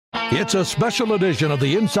It's a special edition of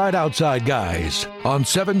the Inside Outside Guys on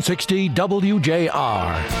 760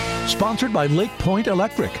 WJR. Sponsored by Lake Pointe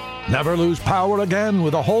Electric. Never lose power again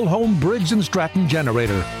with a whole home Briggs & Stratton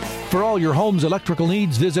generator. For all your home's electrical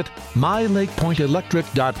needs, visit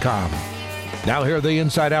mylakepointeelectric.com. Now here are the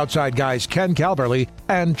Inside Outside Guys, Ken Calverley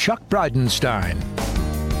and Chuck Bridenstine.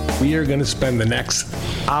 We are going to spend the next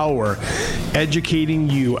hour educating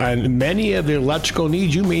you on many of the electrical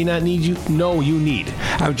needs you may not need you need.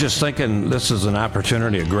 I was just thinking this is an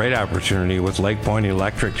opportunity, a great opportunity with Lake Pointe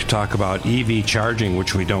Electric to talk about EV charging,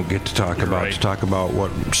 which we don't get to talk about, right. To talk about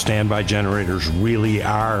what standby generators really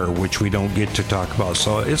are, which we don't get to talk about.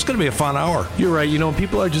 So it's going to be a fun hour. You're right. You know,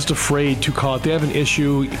 people are just afraid to call it. They have an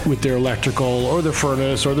issue with their electrical or their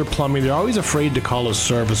furnace or their plumbing. They're always afraid to call a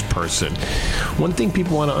service person. One thing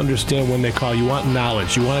people want to understand when they call, you want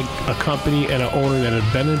knowledge. You want a company and an owner that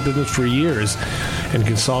have been in business for years and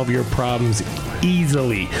can solve your problems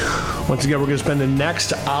easily. Once again, we're going to spend the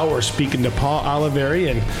next hour speaking to Paul Oliveri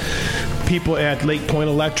and people at Lake Pointe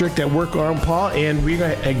Electric that work on Paul, and we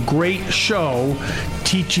got a great show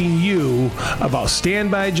teaching you about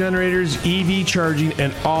standby generators, EV charging,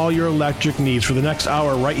 and all your electric needs for the next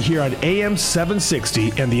hour right here on AM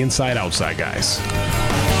 760 and the Inside Outside Guys.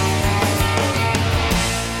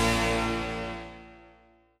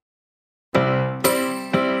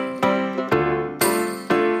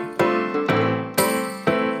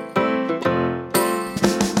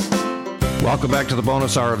 Welcome back to the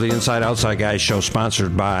bonus hour of the Inside Outside Guys show,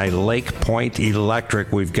 sponsored by Lake Pointe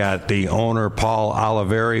Electric. We've got the owner, Paul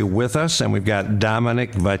Oliveri, with us, and we've got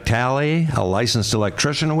Dominic Vitale, a licensed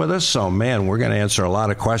electrician, with us. So, man, we're going to answer a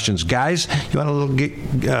lot of questions. Guys, you want a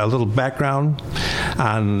little background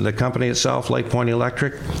on the company itself, Lake Pointe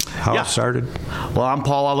Electric? How it started? Well, I'm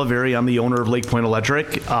Paul Oliveri. I'm the owner of Lake Pointe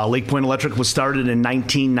Electric. Lake Pointe Electric was started in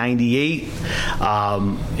 1998.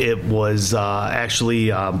 It was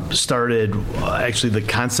started. Actually, the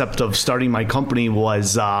concept of starting my company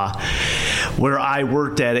was where I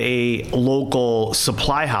worked at a local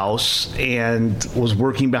supply house and was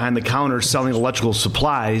working behind the counter selling electrical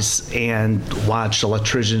supplies and watched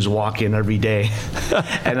electricians walk in every day.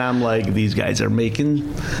 And I'm like, these guys are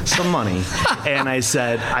making some money. And I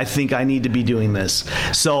said, I think I need to be doing this.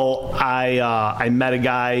 So I met a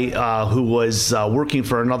guy who was working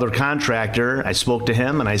for another contractor. I spoke to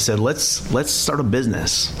him and I said, let's start a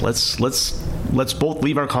business. Let's both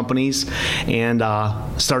leave our companies and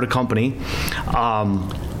start a company.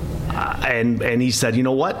 And he said, you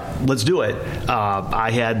know what? Let's do it. I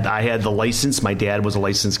had the license. My dad was a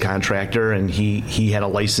licensed contractor, and he had a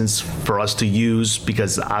license for us to use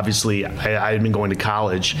because obviously I had been going to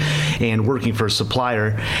college and working for a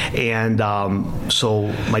supplier. And so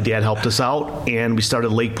my dad helped us out, and we started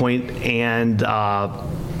Lake Pointe, and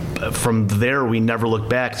from there, we never looked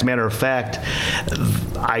back. As a matter of fact,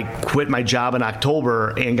 I quit my job in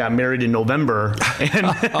October and got married in November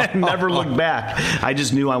and never looked back. I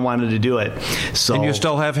just knew I wanted to do it. So, and you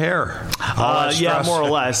still have hair? Yeah, more or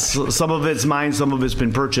less. Some of it's mine, some of it's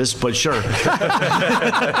been purchased, but sure.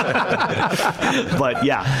 But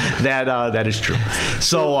yeah, that is true.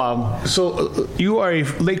 So you are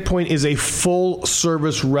Lake Pointe is a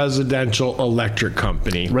full-service residential electric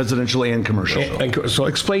company. Residential and commercial. So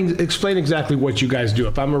explain exactly what you guys do.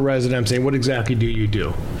 If I'm a resident, I'm saying, what exactly do you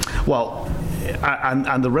do? Well,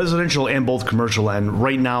 on the residential and both commercial end,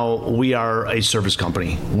 right now we are a service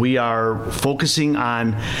company. We are focusing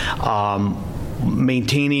on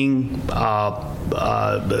maintaining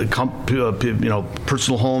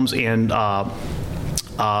personal homes and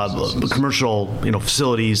commercial,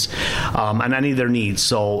 facilities, and any of their needs.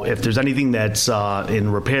 So if there's anything that's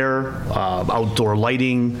in repair, outdoor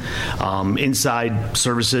lighting, inside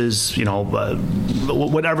services,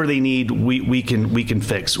 whatever they need, we can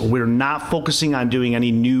fix. We're not focusing on doing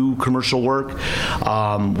any new commercial work.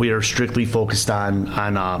 We are strictly focused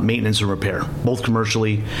on maintenance and repair, both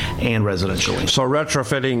commercially and residentially. So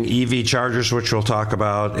retrofitting EV chargers, which we'll talk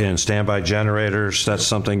about, and standby generators, that's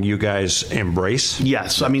something you guys embrace?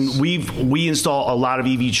 Yes. I mean, we install a lot of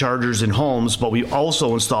EV chargers in homes, but we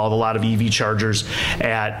also install a lot of EV chargers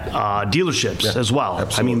at dealerships as well.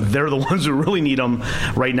 Absolutely. I mean, they're the ones who really need them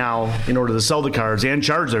right now in order to sell the cars and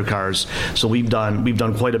charge their cars. So we've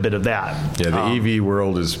done quite a bit of that. Yeah, the EV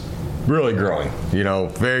world is really growing,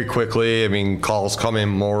 very quickly. I mean, calls come in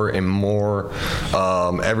more and more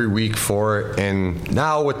every week for it. And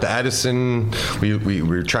now with the Edison,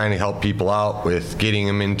 we're trying to help people out with getting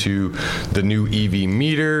them into the new EV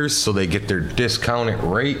meters so they get their discounted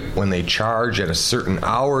rate when they charge at a certain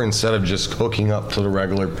hour instead of just hooking up to the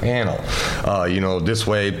regular panel. This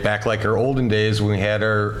way, back like our olden days when we had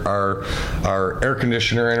our air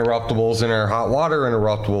conditioner interruptibles and our hot water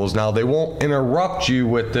interruptibles, now they won't interrupt you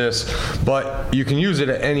with this, but you can use it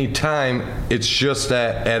at any time. It's just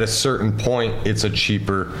that at a certain point, it's a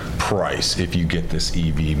cheaper price if you get this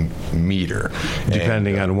EV meter.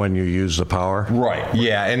 Depending on when you use the power? Right,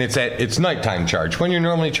 yeah, and it's nighttime charge. When you're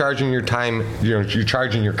normally charging your time, you're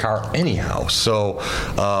charging your car anyhow. So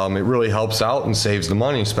it really helps out and saves the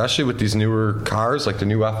money, especially with these newer cars like the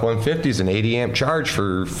new F-150s, an 80 amp charge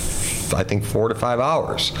for I think 4 to 5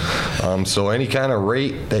 hours. So any kind of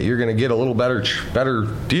rate that you're going to get a little better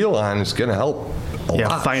deal on is going to help.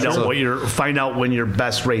 Find out when your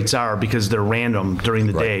best rates are, because they're random during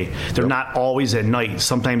the day. They're not always at night.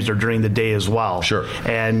 Sometimes they're during the day as well. Sure.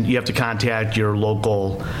 And you have to contact your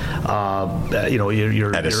local,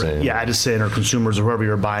 your Edison. Edison or Consumers or whoever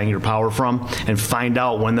you're buying your power from, and find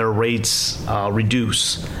out when their rates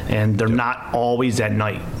reduce. And they're not always at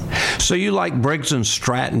night. So you like Briggs &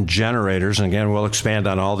 Stratton generators, and again, we'll expand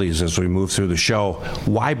on all these as we move through the show.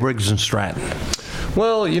 Why Briggs & Stratton?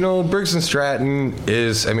 Well, Briggs & Stratton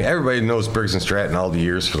everybody knows Briggs & Stratton all the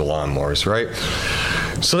years for the lawnmowers, right?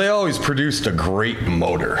 So they always produced a great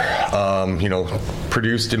motor,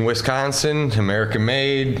 produced in Wisconsin, American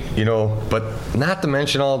made, but not to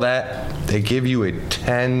mention all that, they give you a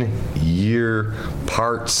 10-year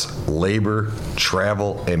parts, labor,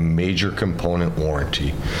 travel, and major component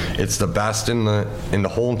warranty. It's the best in the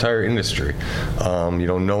whole entire industry.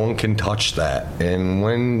 No one can touch that. And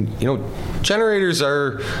when, generators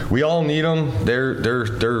we all need them.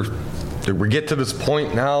 We get to this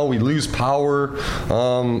point now, we lose power,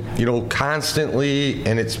 constantly,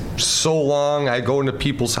 and it's so long. I go into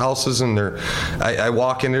people's houses and I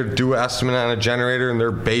walk in there to do an estimate on a generator, and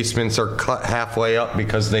their basements are cut halfway up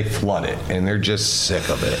because they flood it, and they're just sick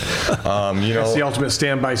of it. It's the ultimate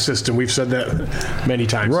standby system. We've said that many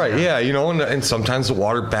times. Right, yeah, and sometimes the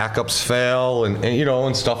water backups fail,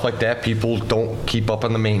 and stuff like that. People don't keep up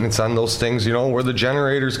on the maintenance on those things, where the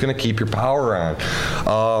generator's going to keep your power on.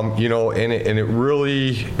 And it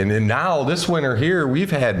really, and then now this winter here,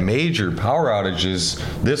 we've had major power outages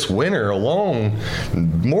this winter alone,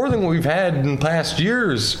 more than what we've had in past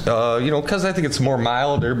years, because I think it's more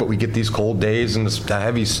milder, but we get these cold days and the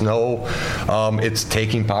heavy snow, it's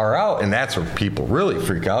taking power out, and that's where people really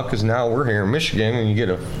freak out, because now we're here in Michigan and you get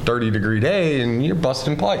a 30-degree day and you're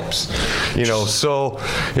busting pipes, so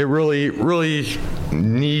it really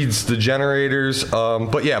needs the generators.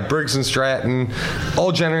 But yeah, Briggs & Stratton,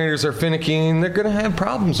 all generators are finicky and they're going to have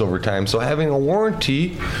problems over time. So having a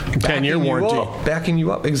warranty, 10-year warranty, backing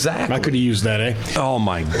you up, exactly. I could have used that, Oh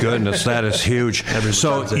my goodness, that is huge.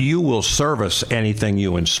 So you will service anything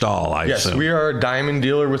you install, I assume. Yes, we are a diamond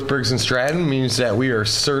dealer with Briggs & Stratton, means that we are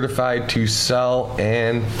certified to sell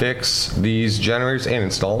and fix these generators and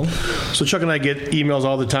install them. So Chuck and I get emails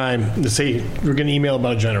all the time to say we're going to email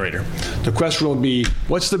about a generator. The question will be,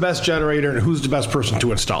 what's the best generator and who's the best person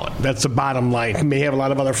to install it? That's the bottom line. It may have a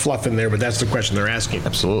lot of other fluff in there, but that's the question they're asking.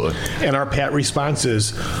 Absolutely. And our pat response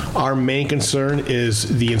is, our main concern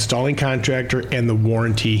is the installing contractor and the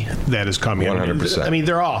warranty that is coming. 100%. I mean,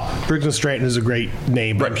 they're all. Briggs & Stratton is a great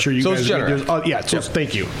name, but I'm sure you guys...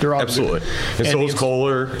 Thank you. They're all absolutely. Good. And so is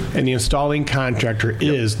Kohler. And the installing contractor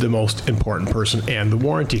is the most important person, and the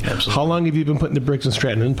warranty. Absolutely. How long have you been putting the Briggs &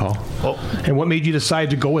 Stratton in, Paul? And what made you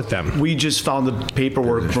decide to go with them? We just found the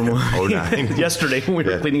paperwork from yesterday when we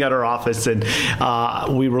were cleaning out our office, and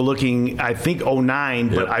we were looking, I think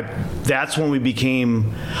 09, but that's when we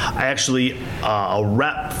became actually a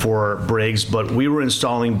rep for Briggs, but we were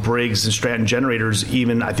installing Briggs & Stratton generators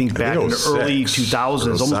even, I think, back in the early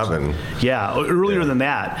 2000s. Earlier than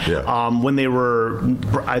that. When they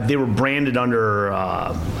were branded under,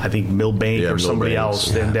 I think, Milbank or somebody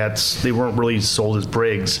else, and they weren't really sold as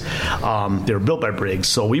Briggs. They were built by Briggs.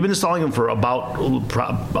 So we've been installing them for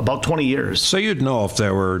about 20 years. So you'd know if they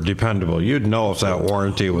were dependable. You'd know if that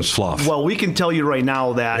warranty was fluff. Well, we can tell you right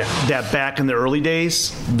now that back in the early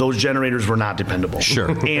days, those generators were not dependendable. Sure.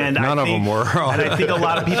 And None of them were. And I think a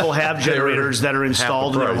lot of people have generators that are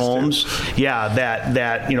installed in their homes.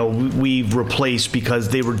 That we've replaced because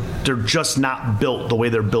they're just not built the way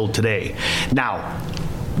they're built today. Now,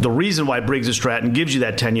 the reason why Briggs & Stratton gives you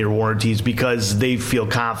that 10-year warranty is because they feel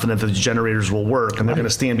confident that the generators will work and they're going to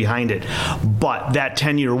stand behind it. But that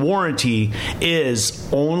 10-year warranty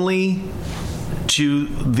is only to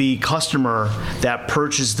the customer that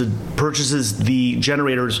purchases the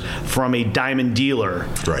generators from a Diamond dealer,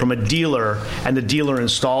 from a dealer, and the dealer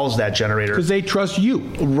installs that generator. Because they trust you.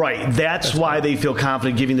 Right. That's why they feel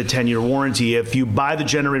confident giving the 10-year warranty. If you buy the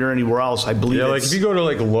generator anywhere else, I believe like if you go to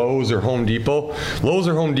like Lowe's or Home Depot, Lowe's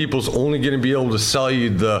or Home Depot's only going to be able to sell you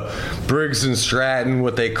the Briggs & Stratton,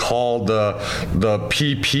 what they call the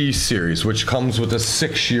PP series, which comes with a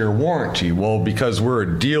 6-year warranty. Well, because we're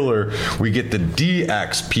a dealer, we get the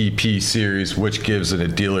DXPP series, which gives it a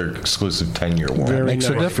dealer exclusive 10-year warranty. Makes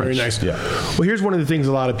a difference. Very nice. Yeah. Well, here's one of the things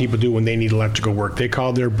a lot of people do when they need electrical work. They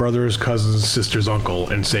call their brothers, cousins, sisters, uncle,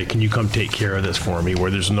 and say, "Can you come take care of this for me?" Where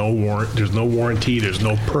there's no warranty, there's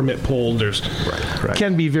no permit pulled.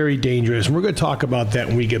 Can be very dangerous. And we're going to talk about that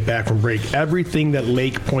when we get back from break. Everything that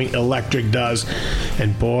Lake Pointe Electric does,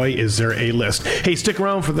 and boy, is there a list. Hey, stick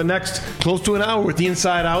around for the next close to an hour with the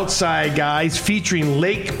Inside Outside guys, featuring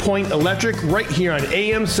Lake Pointe Electric right here on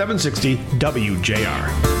AM 760 WJR.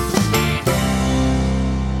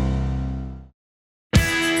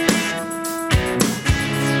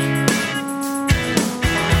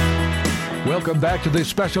 Welcome back to this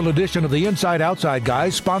special edition of the Inside Outside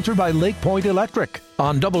Guys, sponsored by Lake Pointe Electric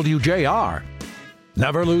on WJR.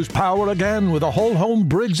 Never lose power again with a whole home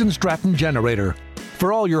Briggs & Stratton generator.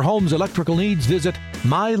 For all your home's electrical needs, visit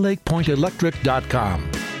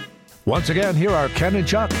mylakepointeelectric.com. Once again, here are Ken and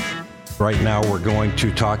Chuck. Right now, we're going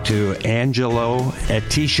to talk to Angelo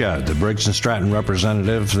Atisha, the Briggs & Stratton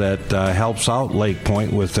representative that helps out Lake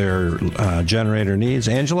Pointe with their generator needs.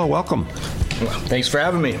 Angelo, welcome. Well, thanks for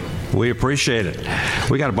having me. We appreciate it.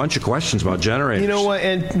 We got a bunch of questions about generators. You know what?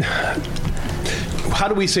 And how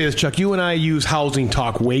do we say this, Chuck? You and I use housing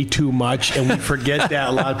talk way too much, and we forget that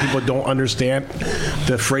a lot of people don't understand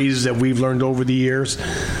the phrases that we've learned over the years.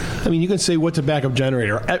 I mean, you can say, what's a backup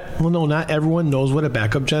generator? Well, no, not everyone knows what a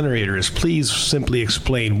backup generator is. Please simply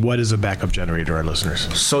explain what is a backup generator, our listeners.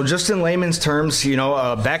 So just in layman's terms,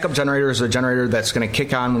 a backup generator is a generator that's going to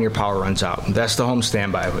kick on when your power runs out. That's the home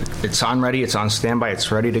standby. It's on ready, it's on standby,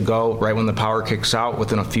 it's ready to go. Right when the power kicks out,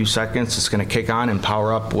 within a few seconds, it's going to kick on and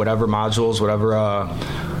power up whatever modules, whatever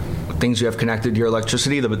things you have connected to your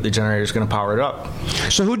electricity, the generator is going to power it up.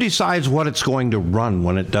 So who decides what it's going to run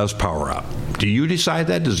when it does power up? Do you decide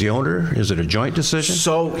that? Does the owner? Is it a joint decision?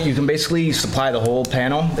 So you can basically supply the whole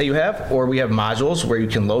panel that you have, or we have modules where you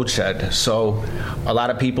can load shed. So a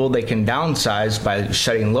lot of people, they can downsize by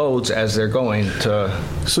shedding loads as they're going to.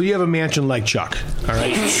 So you have a mansion like Chuck, all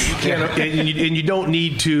right? and you don't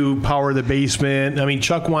need to power the basement. I mean,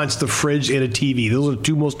 Chuck wants the fridge and a TV. Those are the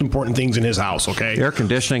two most important things in his house, okay? Air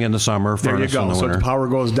conditioning in the summer, furnace in the winter. So if the power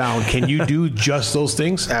goes down, can you do just those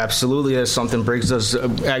things? Absolutely. That's something Briggs does.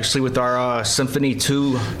 Actually, with our Symphony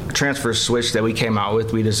 2 transfer switch that we came out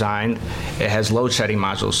with, we designed, it has load shedding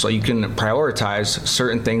modules. So you can prioritize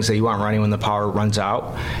certain things that you want running when the power runs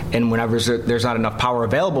out. And whenever there's not enough power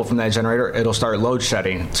available from that generator, it'll start load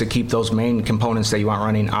shedding to keep those main components that you want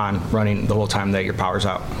running the whole time that your power's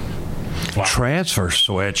out. Wow. Transfer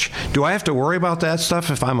switch. Do I have to worry about that stuff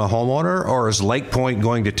if I'm a homeowner, or is Lake Pointe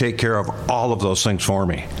going to take care of all of those things for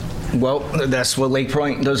me? Well, that's what Lake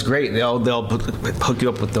Pointe does great. They'll hook you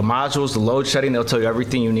up with the modules, the load shedding. They'll tell you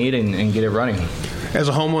everything you need and get it running. As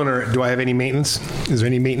a homeowner, do I have any maintenance? Is there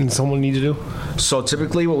any maintenance someone need to do? So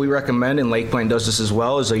typically what we recommend, and Lake Pointe does this as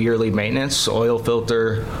well, is a yearly maintenance, oil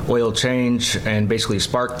filter, oil change, and basically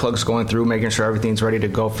spark plugs going through, making sure everything's ready to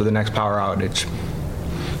go for the next power outage.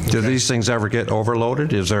 Do these things ever get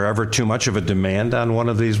overloaded? Is there ever too much of a demand on one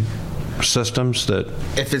of these systems that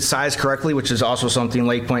if it's sized correctly, which is also something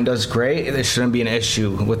Lake Pointe does great, it shouldn't be an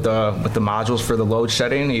issue with the modules for the load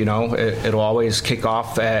shedding. It'll always kick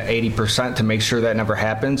off at 80% to make sure that never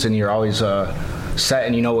happens, and you're always set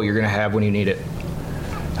and you know what you're going to have when you need it.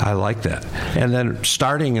 I like that. And then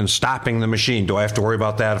starting and stopping the machine, do I have to worry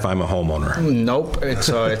about that if I'm a homeowner? Nope.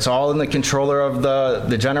 It's all in the controller of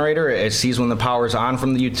the generator. It sees when the power's on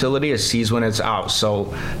from the utility. It sees when it's out.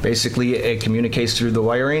 So basically it communicates through the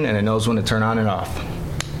wiring and it knows when to turn on and off.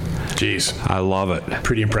 Jeez. I love it.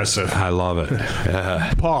 Pretty impressive. I love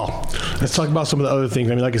it. Paul, let's talk about some of the other things.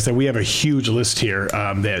 I mean, like I said, we have a huge list here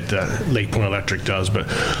that Lake Pointe Electric does, but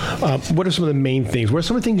what are some of the main things? What are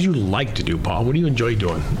some of the things you like to do, Paul? What do you enjoy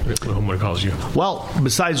doing when someone calls you? Well,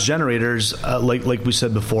 besides generators, like we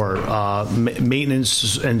said before,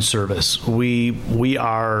 maintenance and service. We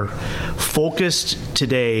are focused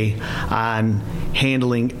today on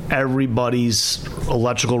handling everybody's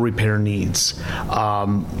electrical repair needs.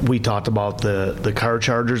 We talk talked about the car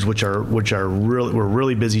chargers, which are really we're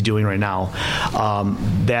really busy doing right now.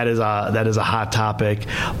 That is a hot topic,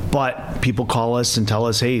 but people call us and tell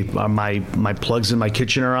us, hey, my plugs in my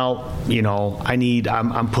kitchen are out.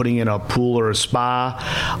 I'm putting in a pool or a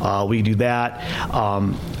spa. We do that.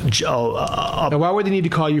 Now, why would they need to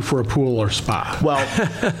call you for a pool or spa? Well,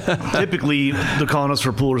 typically they're calling us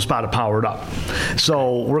for a pool or spa to power it up.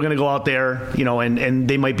 So we're going to go out there, and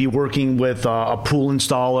they might be working with a pool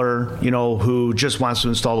installer, who just wants to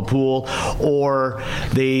install the pool, or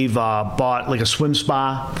they've bought like a swim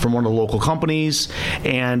spa from one of the local companies,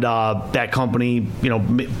 and that company,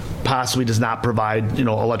 possibly does not provide,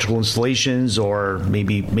 electrical installations, or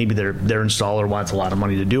maybe their installer wants a lot of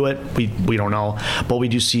money to do it. We don't know, but we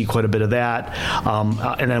do see quite a bit of that.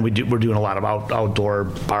 And then we're doing a lot of outdoor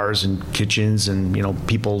bars and kitchens, and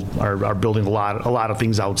people are building a lot of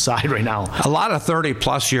things outside right now. A lot of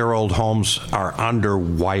 30-plus-year-old homes are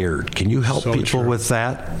underwired. Can you help people with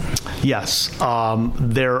that? Yes.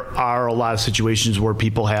 There are a lot of situations where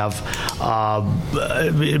people have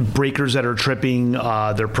breakers that are tripping.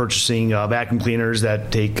 They're purchasing vacuum cleaners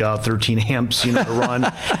that take 13 amps to run.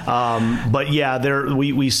 But yeah,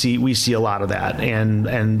 we see a lot of that,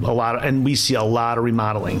 and we see a lot of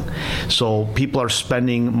remodeling. So people are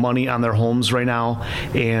spending money on their homes right now,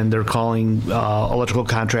 and they're calling electrical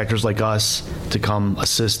contractors like us to come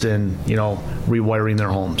assist in rewiring their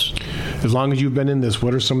homes. As long as you've been in this,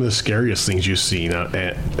 what are some of the scariest things you've seen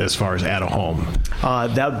as far as at a home?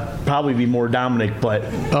 That would probably be more Dominic, but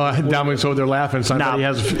Dominic's over there laughing. Somebody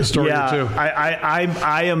has a story or two.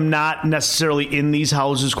 I am not necessarily in these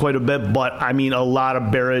houses quite a bit, but I mean a lot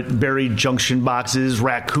of buried junction boxes,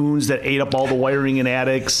 raccoons that ate up all the wiring in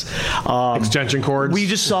attics, extension cords. We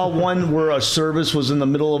just saw one where a service was in the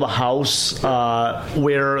middle of a house,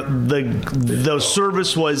 where the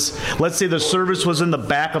service was, let's say the service was in the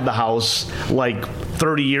back of the house like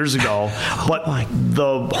 30 years ago, but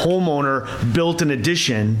the homeowner built an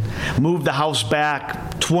addition, moved the house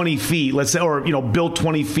back 20 feet, let's say, or built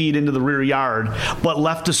 20 feet into the rear yard, but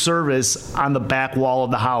left a service on the back wall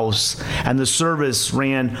of the house, and the service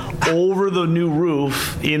ran over the new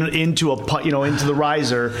roof into the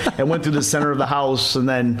riser and went through the center of the house. And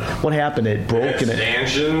then what happened? It broke, and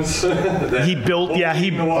he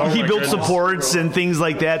built supports and things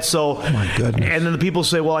like that. So, my goodness. And then the people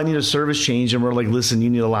say, well, I need a service change, and we're like, listen, you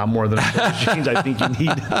need a lot more than a service change. I think you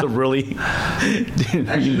need to really.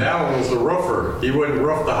 Actually, that one was the roofer. He wouldn't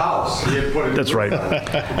roof the house. He had put it. That's right.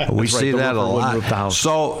 We see that a lot. Roof the house.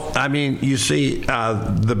 So, I mean, you see,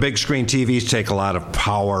 the big screen TVs take a lot of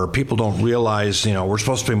power. People don't realize, we're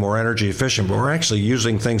supposed to be more energy efficient, but we're actually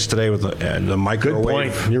using things today with the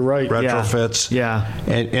microwave. Good point. You're right. Retrofits. Yeah.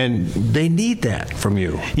 And they need that from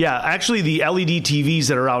you. Yeah, actually, the LED TVs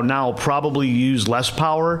that are out now probably use less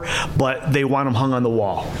power, but they want them hung on the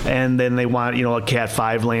wall, and then they want a Cat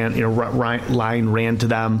 5 line ran to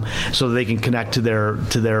them so that they can connect to their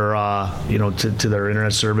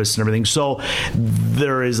internet service and everything. So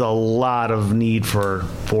there is a lot of need for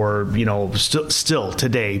still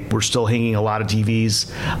today we're still hanging a lot of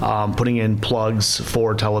TVs, putting in plugs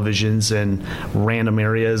for televisions in random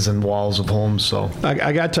areas and walls of homes. So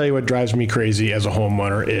I got to tell you what drives me crazy as a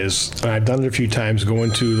homeowner is, and I've done it a few times,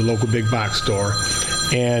 going to the local big box store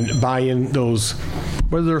and buying those,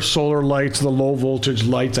 whether they're solar lights, the low voltage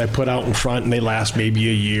lights I put out in front, and they last maybe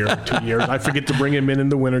a year or 2 years. I forget to bring them in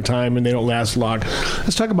the wintertime, and they don't last long.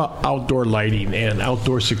 Let's talk about outdoor lighting and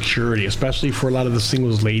outdoor security, especially for a lot of the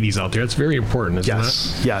singles ladies out there. It's very important, isn't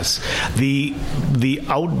it? Yes. The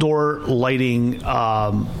outdoor lighting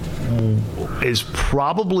is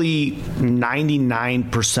probably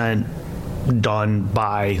 99% done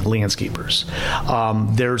by landscapers.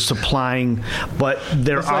 They're supplying, but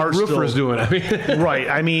there are like roofers doing it. Right.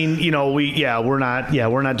 I mean, we're not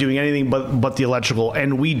doing anything but the electrical,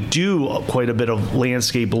 and we do quite a bit of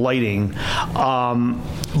landscape lighting,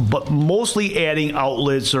 but mostly adding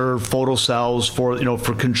outlets or photocells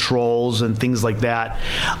for controls and things like that.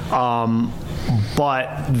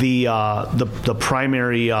 But the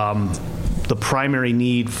primary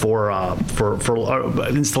need for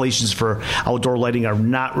installations for outdoor lighting are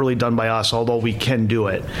not really done by us, although we can do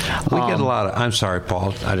it. We get a lot of, I'm sorry,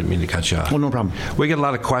 Paul, I didn't mean to cut you off. Oh, no problem. We get a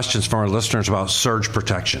lot of questions from our listeners about surge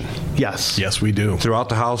protection. Yes. Yes, we do. Throughout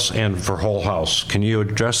the house and for whole house. Can you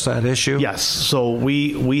address that issue? Yes. So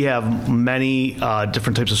we have many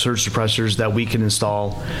different types of surge suppressors that we can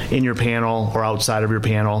install in your panel or outside of your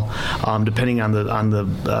panel, depending on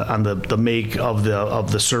the make of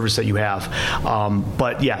the service that you have.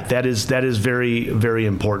 But yeah, that is very, very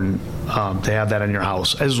important to have that in your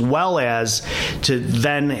house, as well as to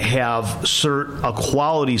then have a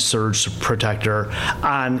quality surge protector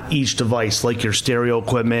on each device, like your stereo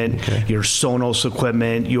equipment, your Sonos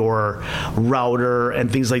equipment, your router,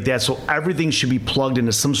 and things like that. So everything should be plugged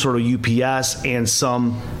into some sort of UPS and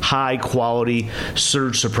some high quality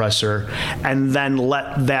surge suppressor, and then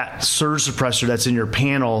let that surge suppressor that's in your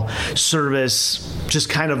panel service, just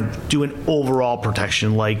kind of do an overall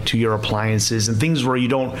protection, like to your appliances and things where you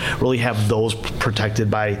don't really have those protected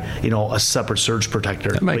by a separate surge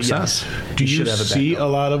protector. That makes sense. Do you see a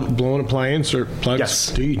lot of blown appliance or plugs?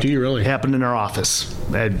 Yes. Do you really? It happened in our office.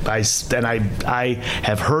 I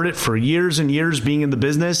have heard it for years and years, being in the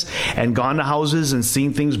business and gone to houses and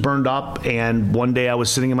seen things burned up. And one day I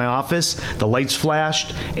was sitting in my office, the lights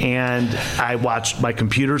flashed, and I watched my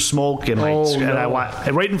computer smoke, and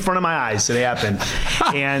right in front of my eyes it happened.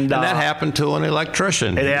 And that happened to an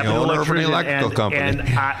electrician. It happened to an electrician, an electrical company.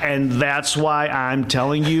 And that's why I'm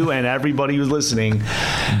telling you, and everybody who's listening,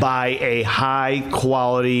 buy a high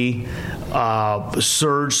quality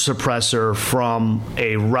surge suppressor from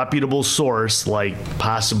a reputable source, like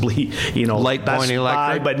possibly Light Best Pointe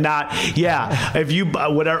Electric, Buy, but not if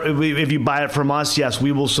you buy it from us, yes,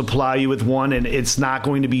 we will supply you with one, and it's not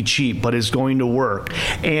going to be cheap, but it's going to work.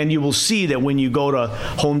 And you will see that when you go to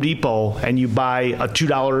Home Depot and you buy a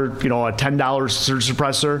 $2 a $10 surge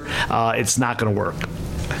suppressor, it's not going to work.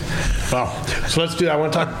 Wow. So let's do that. I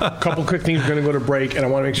want to talk a couple quick things. We're going to go to break, and I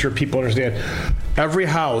want to make sure people understand.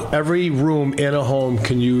 Every room in a home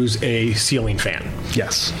can use a ceiling fan.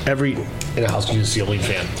 Yes. Every in a house can use a ceiling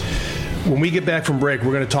fan. When we get back from break,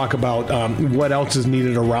 we're going to talk about what else is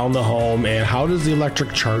needed around the home and how does the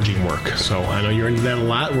electric charging work. So I know you're into that a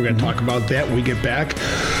lot. We're going to talk about that when we get back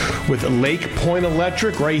with Lake Pointe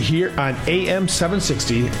Electric right here on AM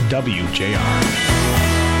 760 WJR.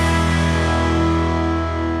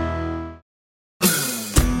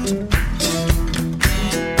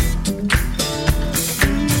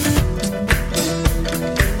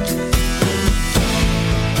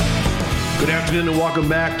 And welcome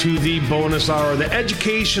back to the bonus hour, the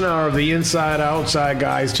education hour of the Inside Outside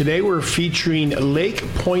guys. Today we're featuring Lake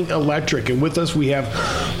Pointe Electric, and with us we have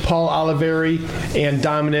Paul Oliveri and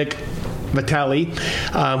Dominic Vitale,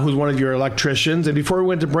 who's one of your electricians. And before we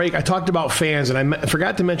went to break, I talked about fans, and I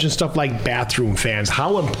forgot to mention stuff like bathroom fans,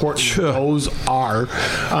 how important those are.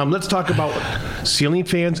 Let's talk about ceiling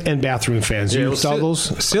fans and bathroom fans. Do you install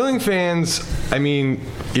those? Ceiling fans, I mean,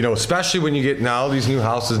 especially when you get now these new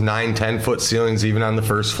houses, 9-10 foot ceilings, even on the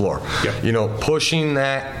first floor. Yep. Pushing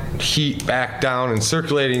that heat back down and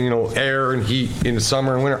circulating, air and heat in the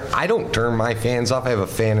summer and winter. I don't turn my fans off. I have a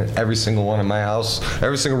fan in every single one in my house,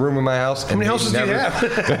 every single room in my house. How many houses do you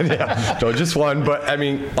have? No, just one. But I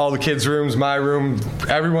mean, all the kids' rooms, my room,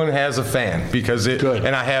 everyone has a fan because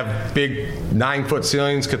and I have big 9-foot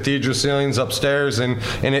ceilings, cathedral ceilings upstairs, and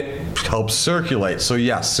it helps circulate. So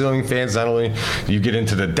yes, ceiling fans, not only you get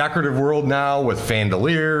into the decorative world now with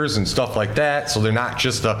fandeliers and stuff like that, so they're not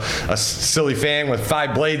just a silly fan with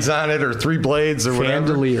 5 blades on it or 3 blades or whatever.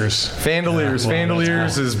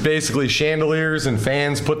 Fandeliers is basically chandeliers and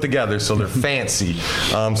fans put together, so they're fancy.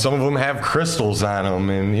 Some of them have crystals on them,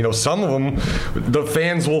 and some of them, the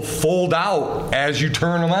fans will fold out as you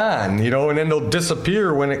turn them on, and then they'll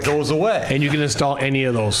disappear when it goes away. And you can install any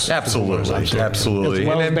of those. Absolutely. As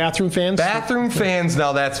well as bathroom fans? Bathroom fans,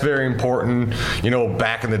 now that's very important.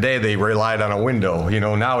 Back in the day, they relied on a window.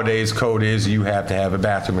 Nowadays, code is you have to have a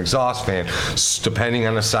bathroom exhaust fan, depending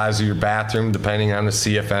on the size of your bathroom, depending on the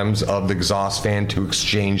CFMs of the exhaust fan, to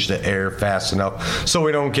exchange the air fast enough so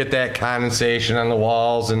we don't get that condensation on the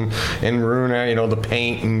walls and ruin the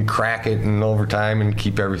paint and crack it and over time and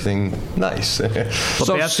keep everything nice.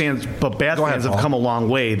 Bath fans have come a long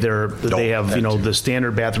way. They have the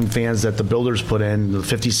standard bathroom fans that the builders put in, the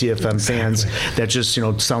 50 CFM fans that just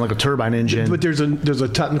sound like a turbine engine. But there's a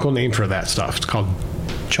technical name for that stuff. It's called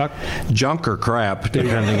junk or crap,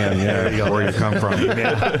 depending on where you come from.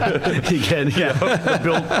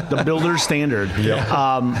 The builder standard.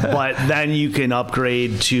 But then you can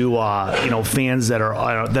upgrade to fans that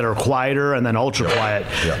are quieter and then ultra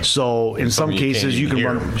quiet. So in some cases you can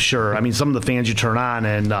run. Sure, I mean some of the fans you turn on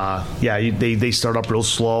and they start up real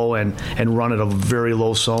slow and run at a very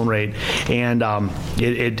low zone rate, and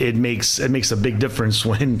it makes a big difference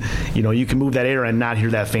when you can move that air and not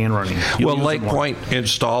hear that fan running. Lake Pointe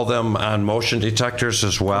install them on motion detectors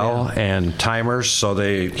as well and timers, so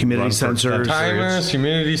they Humidity sensors. Timers,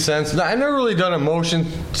 humidity sensors. I've never really done a motion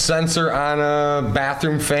sensor on a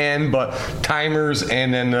bathroom fan, but timers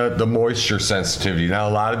and then the moisture sensitivity. Now,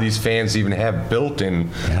 a lot of these fans even have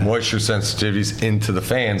built-in moisture sensitivities into the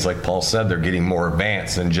fans. Like Paul said, they're getting more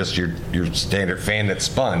advanced than just your standard fan that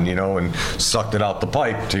spun, and sucked it out the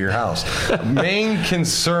pipe to your house. Main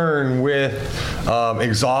concern with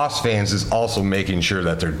exhaust fans is also making sure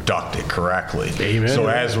that they're ducted correctly. Amen. So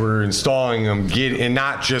as we're installing them, and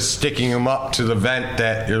not just sticking them up to the vent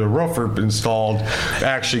that the roofer installed,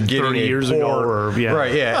 actually getting 30 years ago,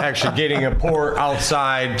 actually getting a port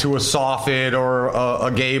outside to a soffit or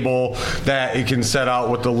a gable that you can set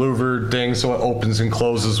out with the louvered thing so it opens and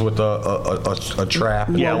closes with a trap.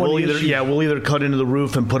 Yeah, we'll either cut into the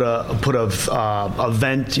roof and put a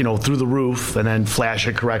vent, through the roof and then flash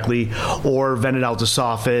it correctly, or vent it out to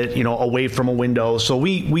soffit, away from a window. So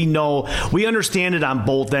we understand it on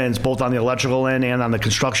both ends, both on the electrical end and on the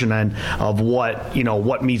construction end of what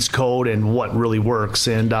meets code and what really works.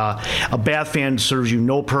 And a bath fan serves you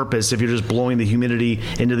no purpose if you're just blowing the humidity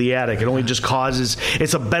into the attic. It only just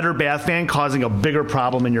it's a better bath fan causing a bigger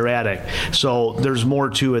problem in your attic. So there's more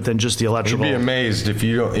to it than just the electrical. You'd be amazed if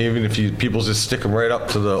people just stick them right up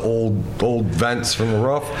to the old vents from the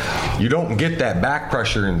roof. You don't get that back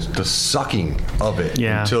pressure and the sucking of it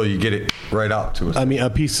until you get it right out to us. I mean,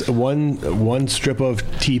 one strip of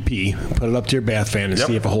TP, put it up to your bath fan and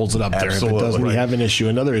see if it holds it up there. If it doesn't, you have an issue.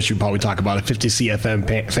 Another issue probably talk about a 50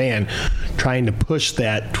 CFM fan trying to push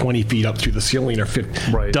that 20 feet up through the ceiling or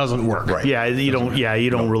 50 doesn't work. Right. Yeah, you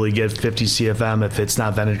don't really get 50 CFM if it's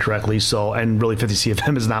not vented correctly. So, and really 50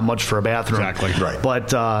 CFM is not much for a bathroom. Exactly. Right.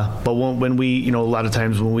 But when we, a lot of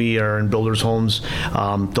times when we are in builders' homes,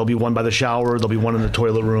 there'll be one by the shower, there'll be one in the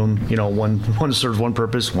toilet room. One serves one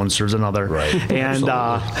purpose, one serves another. Right. And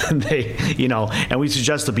and we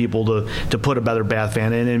suggest to people to put a better bath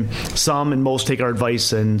fan in, and some and most take our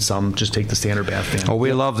advice, and some just take the standard bath fan. Well,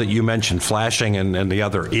 we love that you mentioned flashing and the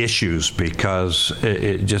other issues, because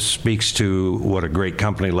it just speaks to what a great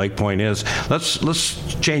company Lake Pointe is.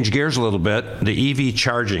 Let's change gears a little bit. The EV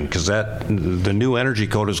charging, because the new energy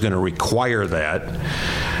code is going to require that.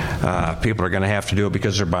 People are going to have to do it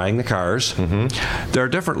because they're buying the cars. Mm-hmm. There are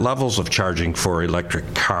different levels of charging for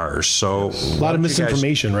electric cars. So a lot of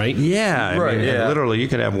misinformation, right? Yeah. Literally, you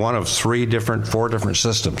could have one of 4 different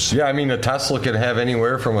systems. Yeah, I mean, a Tesla could have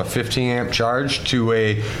anywhere from a 15-amp charge to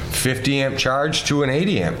a 50-amp charge to an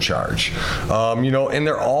 80-amp charge. And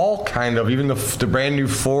they're all kind of, even the brand new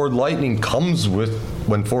Ford Lightning comes with,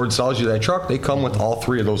 when Ford sells you that truck, they come with all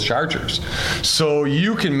 3 of those chargers. So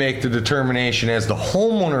you can make the determination as the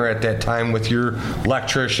homeowner at that time with your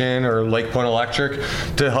electrician or Lake Pointe Electric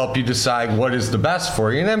to help you decide what is the best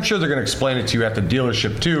for you. And I'm sure they're going to explain it to you at the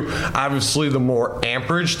dealership too. Obviously, the more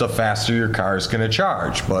amperage, the faster your car is going to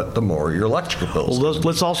charge, but the more your electrical bills. Well,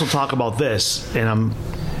 let's also talk about this, and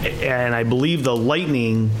I believe the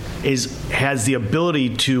Lightning has the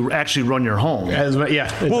ability to actually run your home.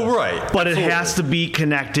 Right. But it has to be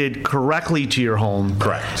connected correctly to your home.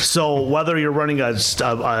 Correct. So whether you're running a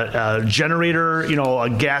generator, a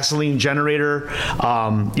gasoline generator,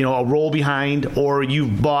 a roll behind, or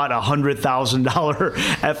you've bought a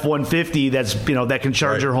 $100,000 F-150 that can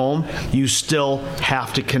charge your home, you still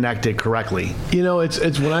have to connect it correctly.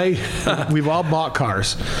 It's when we've all bought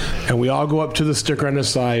cars, and we all go up to the sticker on the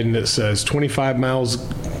side, and it says 25 miles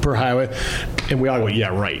per highway, and we all go,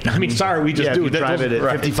 yeah, right. I mean, sorry, we just do it. Drive it at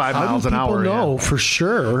 55 miles an hour. People know for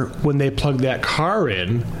sure when they plug that car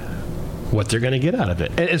in what they're going to get out of it,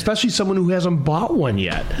 and especially someone who hasn't bought one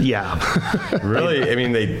yet. Yeah, really. I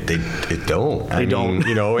mean, they don't. They don't.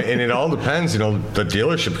 And it all depends. The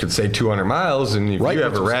dealership could say 200 miles, and if you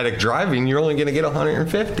have erratic driving, you're only going to get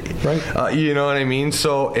 150. Right. You know what I mean?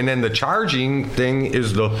 So, and then the charging thing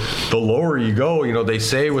is the lower you go. They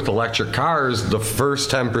say with electric cars, the first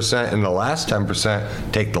 10% and the last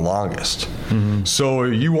 10% take the longest. Mm-hmm. So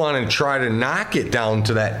you want to try to knock it down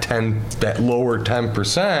to that lower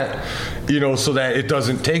 10%. So that it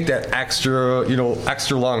doesn't take that extra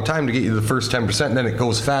long time to get you the first 10%, and then it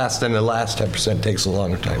goes fast, and the last 10% takes a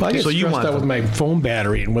longer time. Well, I get stressed out with my phone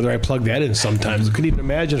battery and whether I plug that in sometimes. I couldn't even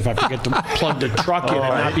imagine if I forget to plug the truck in and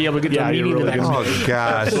not be able to get to the meeting the next day. Oh,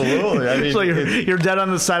 God. Absolutely. I mean, so you're dead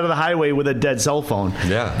on the side of the highway with a dead cell phone.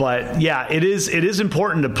 Yeah. But, it is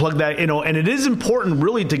important to plug that, and it is important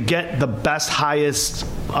really to get the best, highest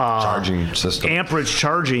charging system, amperage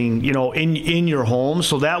charging, in your home,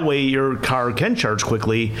 so that way your car can charge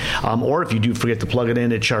quickly. Or if you do forget to plug it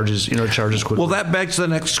in, it charges quickly. Well, that begs the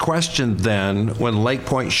next question then. When Lake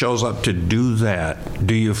Pointe shows up to do that,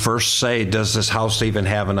 do you first say, does this house even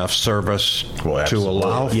have enough service to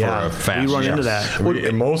allow for a fast we run into that.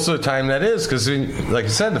 And most of the time that is because, like I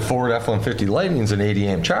said, the Ford F-150 Lightning is an 80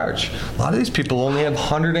 amp charge. A lot of these people only have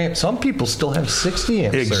 100 amp. Some people still have 60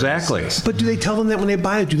 amp. Exactly. services. But do they tell them that when they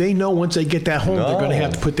buy it? Do they know once they get that home they're going to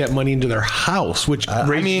have to put that money into their house, which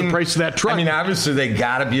raises the price of that truck? I mean, obviously they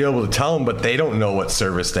got to be able to tell them, but they don't know what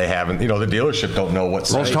service they have, and the dealership don't know what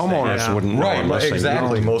service. Most homeowners wouldn't know. Right,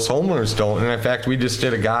 exactly. Most homeowners don't. And in fact, we just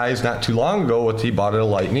did a guy's not too long ago. He bought a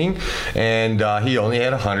Lightning, and he only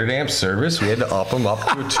had 100 amp service. We had to up him up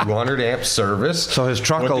to a 200 amp service. So his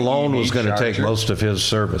truck alone was going to take most of his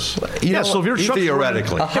service. So if your truck's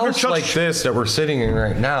theoretically, a house like this that we're sitting in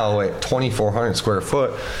right now at 2,400 square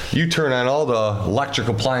foot, you turn on all the electric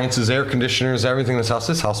appliances, air conditioners, everything in this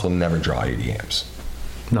house will never draw 80 amps.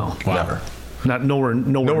 No. Never. Not nowhere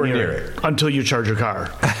near it until you charge your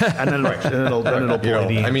car, and then it'll pull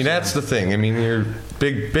 80 amps. I mean, that's the thing. I mean, you're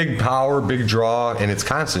big power, big draw, and it's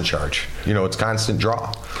constant charge. It's constant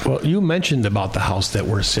draw. Well, you mentioned about the house that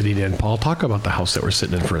we're sitting in, Paul. Talk about the house that we're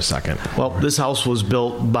sitting in for a second. Well, this house was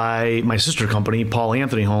built by my sister company, Paul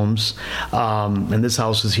Anthony Homes, and this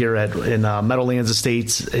house is here in Meadowlands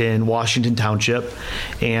Estates in Washington Township,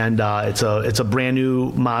 and it's a brand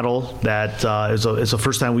new model that is the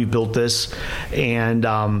first time we've built this, and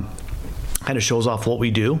kind of shows off what we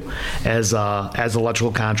do as an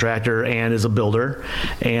electrical contractor and as a builder,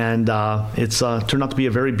 and it's turned out to be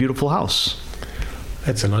a very beautiful house.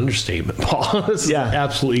 That's an understatement, Paul. This is an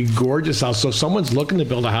absolutely gorgeous house. So if someone's looking to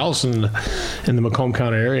build a house in the Macomb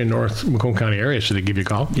County area, North Macomb County area, should they give you a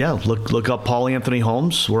call? Yeah, look up Paul Anthony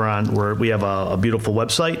Homes. We have a beautiful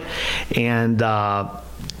website, and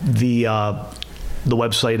the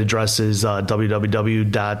website address is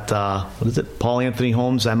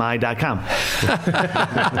paulanthonyhomesmi.com.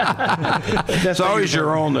 That's always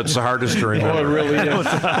your own that's the hardest to remember. Oh, it really is. All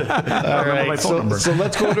right, so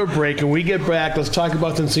let's go to a break. And we get back, let's talk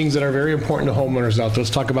about some things that are very important to homeowners out there.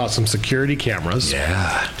 Let's talk about some security cameras,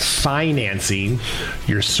 financing,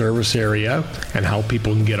 your service area, and how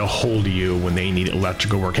people can get a hold of you when they need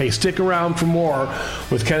electrical work. Hey, stick around for more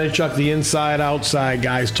with Ken and Chuck, the Inside Outside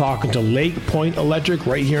guys, talking to Lake Pointe Electric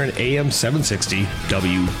right here in AM 760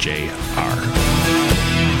 WJR.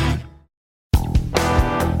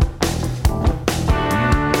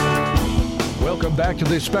 Welcome back to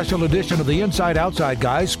this special edition of the Inside Outside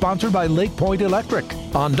Guys, sponsored by Lake Pointe Electric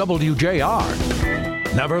on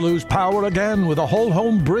WJR. Never lose power again with a whole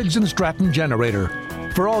home Briggs & Stratton generator.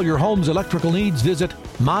 For all your home's electrical needs, visit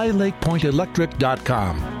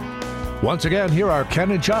mylakepointeelectric.com. Once again, here are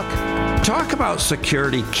Ken and Chuck. Talk about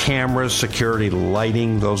security cameras, security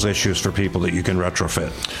lighting, those issues for people that you can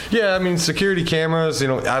retrofit. Yeah, I mean, security cameras,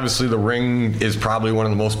 obviously the Ring is probably one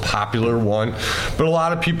of the most popular one, but a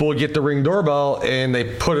lot of people get the Ring doorbell and they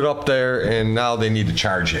put it up there and now they need to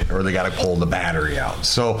charge it or they got to pull the battery out.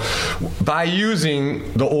 So by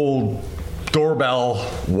using the old doorbell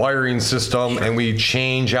wiring system, and we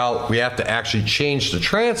have to actually change the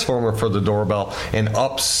transformer for the doorbell and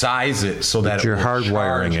upsize it so that you're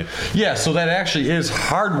hardwiring it. Yeah, so that actually is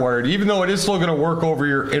hardwired, even though it is still going to work over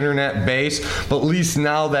your internet base, but at least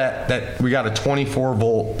now that we got a 24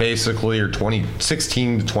 volt basically, or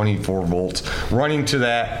 16 to 24 volts running to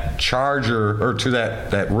that charger or to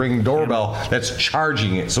that Ring doorbell that's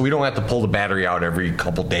charging it, so we don't have to pull the battery out every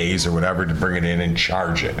couple days or whatever to bring it in and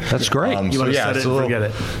charge it. That's great. Set it and forget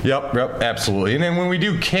it. Yep, absolutely. And then when we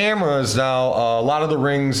do cameras now, a lot of the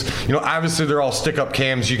Rings, obviously they're all stick-up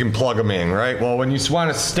cams. You can plug them in, right? Well, when you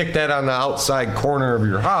want to stick that on the outside corner of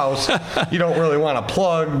your house, you don't really want a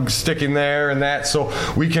plug sticking there and that. So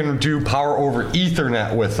we can do power over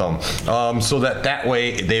Ethernet with them, so that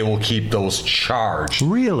way they will keep those charged.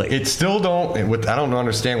 Really? It still don't. I don't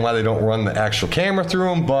understand why they don't run the actual camera through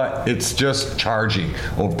them, but it's just charging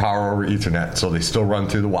over power over Ethernet, so they still run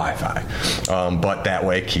through the Wi-Fi. But that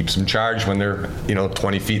way it keeps them charged when they're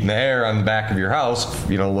 20 feet in the air on the back of your house,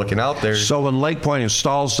 looking out there. So when Lake Pointe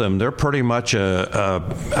installs them, they're pretty much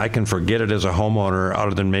I can forget it as a homeowner,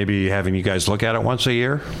 other than maybe having you guys look at it once a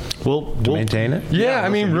year. We'll maintain it. Yeah,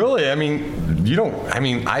 I've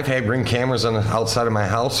had Ring cameras on the outside of my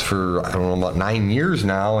house for about 9 years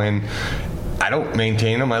now, and I don't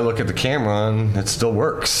maintain them. I look at the camera and it still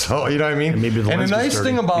works. So you know what I mean. And maybe the lens the was nice dirty.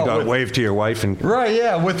 thing about You got to wave to your wife and right,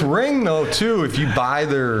 yeah. With Ring though too, if you buy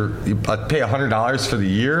you pay $100 for the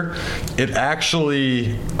year, it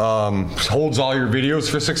actually holds all your videos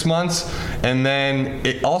for 6 months, and then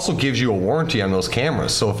it also gives you a warranty on those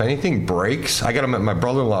cameras. So if anything breaks, I got them at my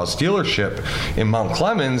brother-in-law's dealership in Mount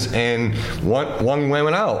Clemens, and one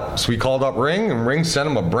went out. So we called up Ring, and Ring sent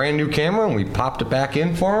him a brand new camera, and we popped it back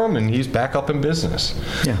in for him, and he's back up in business.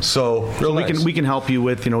 Yeah. So real nice. we can help you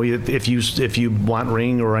with, if you want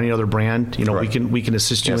Ring or any other brand, Correct. we can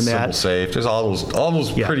assist you in Simple that. Safe. There's all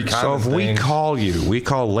those pretty So common if we things. we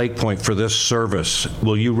call Lake Point for this service,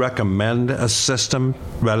 will you recommend a system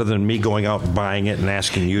rather than me going out and buying it and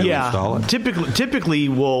asking you to install it? Typically,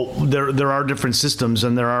 there are different systems,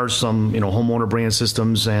 and there are some homeowner brand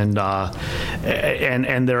systems, and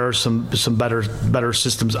there are some better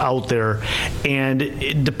systems out there, and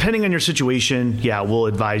depending on your situation, we'll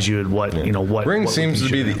advise you what Ring what seems to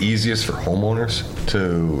be location. the easiest for homeowners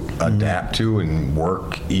to adapt to and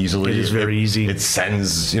work easily. It is very easy. It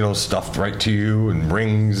sends stuff right to you and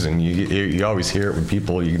rings, and you always hear it when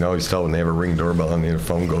people. You can always tell when they have a Ring doorbell and the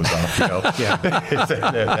phone goes off. It's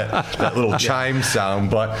that little chime sound.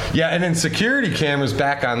 But and then security cameras.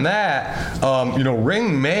 Back on that,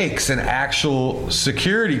 Ring makes an actual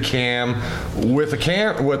security cam with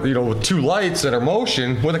with two lights that are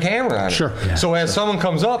motion with a camera on it. Sure. So as someone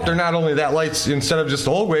comes up, they're not only that lights instead of just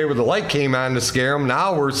the old way where the light came on to scare them.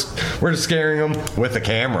 Now we're scaring them with a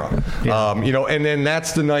camera. And then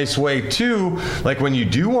that's the nice way too. Like when you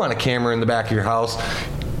do want a camera in the back of your house,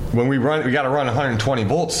 when we got to run 120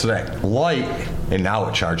 volts to that light, and now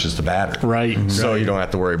it charges the battery. Right. So you don't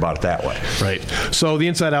have to worry about it that way. Right. So the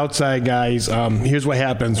inside-outside guys, here's what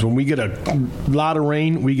happens. When we get a lot of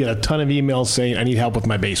rain, we get a ton of emails saying, I need help with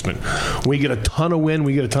my basement. When we get a ton of wind,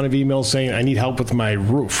 we get a ton of emails saying, I need help with my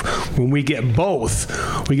roof. When we get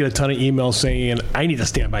both, we get a ton of emails saying, I need a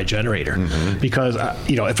standby generator. Mm-hmm. Because,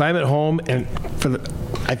 if I'm at home and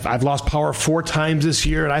I've lost power 4 times this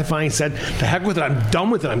year, and I finally said, to heck with it, I'm done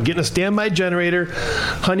with it. I'm getting a standby generator.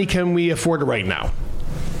 Honey, can we afford it right now?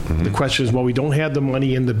 Mm-hmm. The question is, we don't have the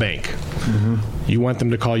money in the bank. Mm-hmm. You want them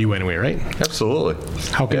to call you anyway, right? Absolutely.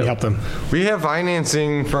 How can you help them? We have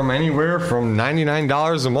financing from anywhere from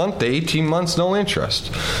 $99 a month to 18 months, no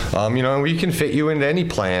interest. And we can fit you into any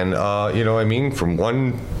plan, from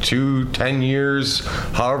 1 to 10 years,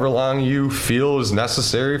 however long you feel is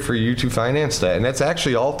necessary for you to finance that. And that's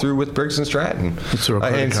actually all through with Briggs & Stratton and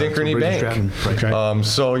Synchrony Bank. Okay.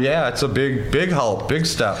 It's a big help, big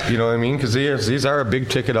step, because these are a big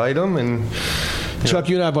ticket item. And Chuck,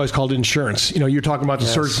 you and I have always called it insurance. You're talking about the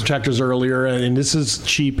surge protectors earlier, and this is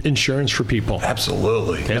cheap insurance for people.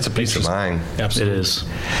 Absolutely. It's a peace of mind. Absolutely. It is.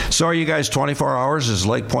 So are you guys 24 hours? Is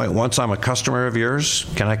Lake Point, once I'm a customer of yours,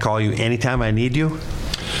 can I call you anytime I need you?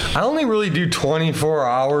 I only really do 24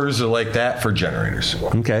 hours like that for generators.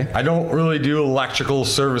 Okay. I don't really do electrical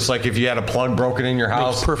service like if you had a plug broken in your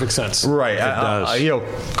house. Makes perfect sense. Right. It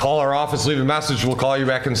does. Call our office, leave a message. We'll call you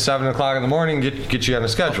back in 7 o'clock in the morning, get you on a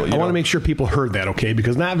schedule. I want to make sure people heard that, okay?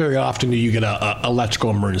 Because not very often do you get a electrical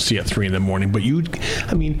emergency at 3 in the morning. But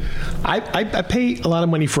I pay a lot of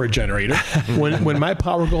money for a generator. when my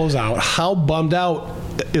power goes out, how bummed out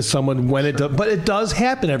is someone when it does? But it does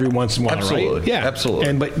happen every once in a while, Absolutely. right? Yeah,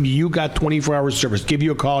 Absolutely. But you got 24 hours service. Give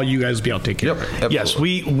you a call. You guys will be able to take care of it. Absolutely. Yes,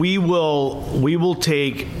 we will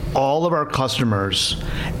take all of our customers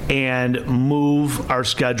and move our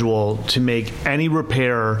schedule to make any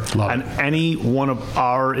repair on any one of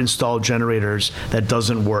our installed generators that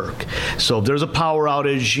doesn't work. So if there's a power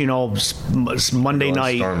outage, Monday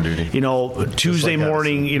night, storm duty. Tuesday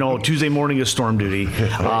morning, Tuesday morning is storm duty.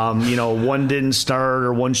 One didn't start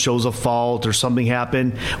or one shows a fault or something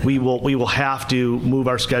happened, we will have to move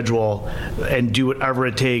our schedule and do whatever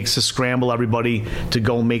it takes to scramble everybody to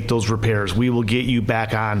go make those repairs. We will get you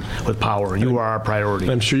back on with power. You are our priority.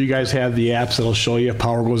 I'm sure you guys have the apps that'll show you if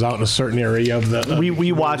power goes out in a certain area of the.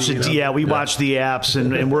 We watch it. Yeah, we watch the apps,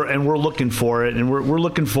 and we're looking for it, and we're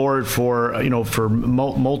looking for it for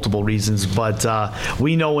multiple reasons. But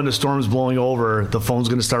we know when the storm's blowing over, the phone's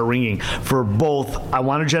going to start ringing for both. I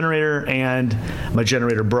want a generator and my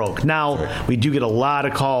generator broke. Now we do get a lot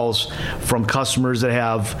of calls from customers that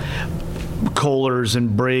have Kohlers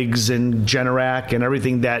and Briggs and Generac and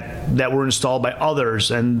everything that were installed by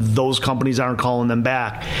others, and those companies aren't calling them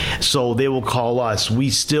back. So they will call us. We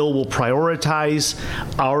still will prioritize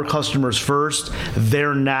our customers first,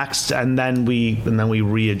 they're next, and then we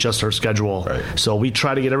readjust our schedule. Right. So we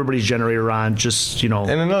try to get everybody's generator on, just, And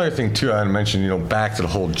another thing too, I mentioned, back to the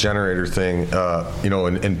whole generator thing,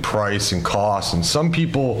 and price and cost. And some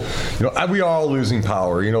people, we are all losing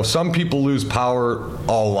power. Some people lose power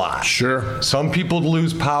a lot. Sure. Some people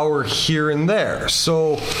lose power here and there.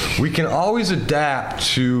 So we can always adapt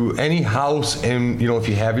to any house, and if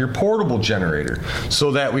you have your portable generator,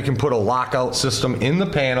 so that we can put a lockout system in the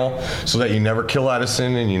panel so that you never kill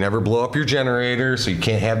Edison and you never blow up your generator, so you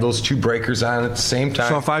can't have those two breakers on at the same time.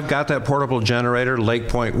 So if I've got that portable generator, Lake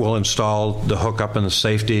Pointe will install the hookup and the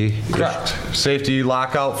safety. Correct. Safety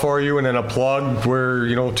lockout for you, and then a plug where,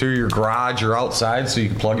 to your garage or outside, so you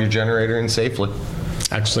can plug your generator in safely.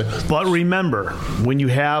 Excellent. But remember, when you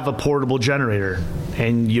have a portable generator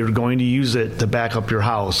and you're going to use it to back up your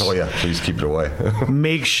house. Oh yeah, please keep it away.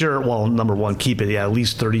 Make sure, well, number one, keep it at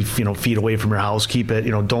least 30 feet away from your house. Keep it,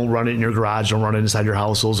 don't run it in your garage, don't run it inside your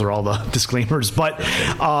house. Those are all the disclaimers. But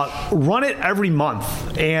run it every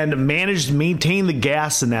month and maintain the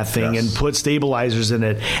gas in that thing, Yes. and put stabilizers in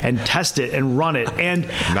it and test it and run it. And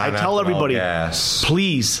I tell everybody,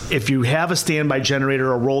 please, if you have a standby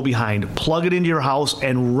generator or roll behind, plug it into your house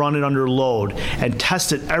and run it under load and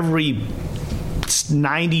test it every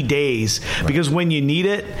 90 days, because when you need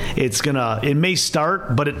it, it may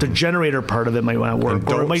start, but the generator part of it might not work, and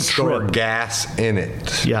don't or it might store trip. gas in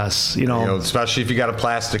it. Yes, especially if you got a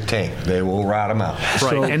plastic tank, they will rot them out.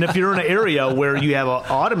 Right. And if you're in an area where you have an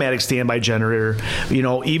automatic standby generator,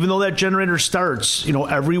 even though that generator starts,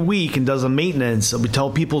 every week and does a maintenance, we tell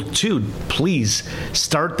people to please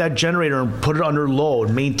start that generator and put it under load,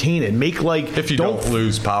 maintain it, if you don't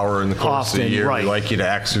lose power in the course of the year, we like you to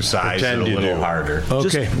exercise it a little harder.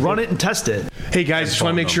 Okay. Just run it and test it. Hey guys, just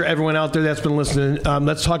want to make sure everyone out there that's been listening,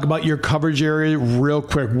 let's talk about your coverage area real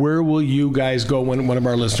quick. Where will you guys go when one of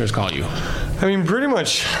our listeners call you? Pretty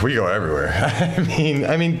much we go everywhere.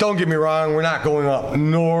 Don't get me wrong, we're not going up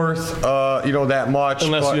north, that much.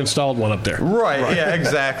 Unless you installed one up there. Right. Yeah,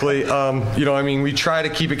 exactly. We try to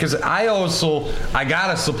keep it, because I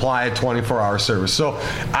got to supply a 24-hour service. So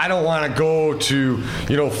I don't want to go to,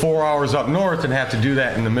 4 hours up north and have to do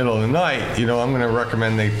that in the middle of the night. I'm going to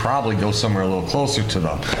recommend they probably go somewhere a little closer to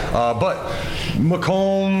them. But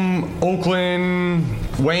Macomb, Oakland,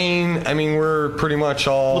 Wayne, we're pretty much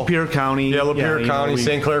all Lapeer County. Yeah, Lapeer County,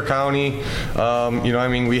 St. Clair County.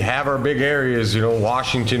 We have our big areas,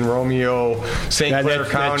 Washington, Romeo, St. Clair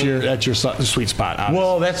County. That's your sweet spot, obviously.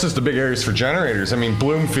 Well, that's just the big areas for generators.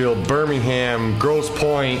 Bloomfield, Birmingham, Grosse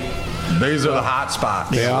Pointe. These are the hot spots.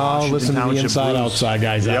 They all listen to the Inside Blues. Outside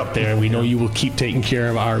guys out there. We know you will keep taking care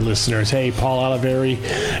of our listeners. Hey, Paul Oliveri,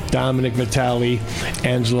 Dominic Vitale,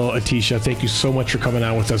 Angelo Atisha, thank you so much for coming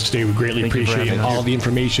on with us today. We greatly appreciate all the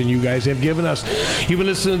information you guys have given us. You've been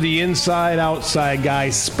listening to the Inside Outside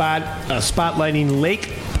guys spotlighting Lake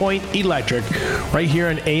Pointe Electric right here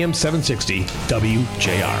on AM 760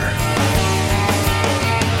 WJR.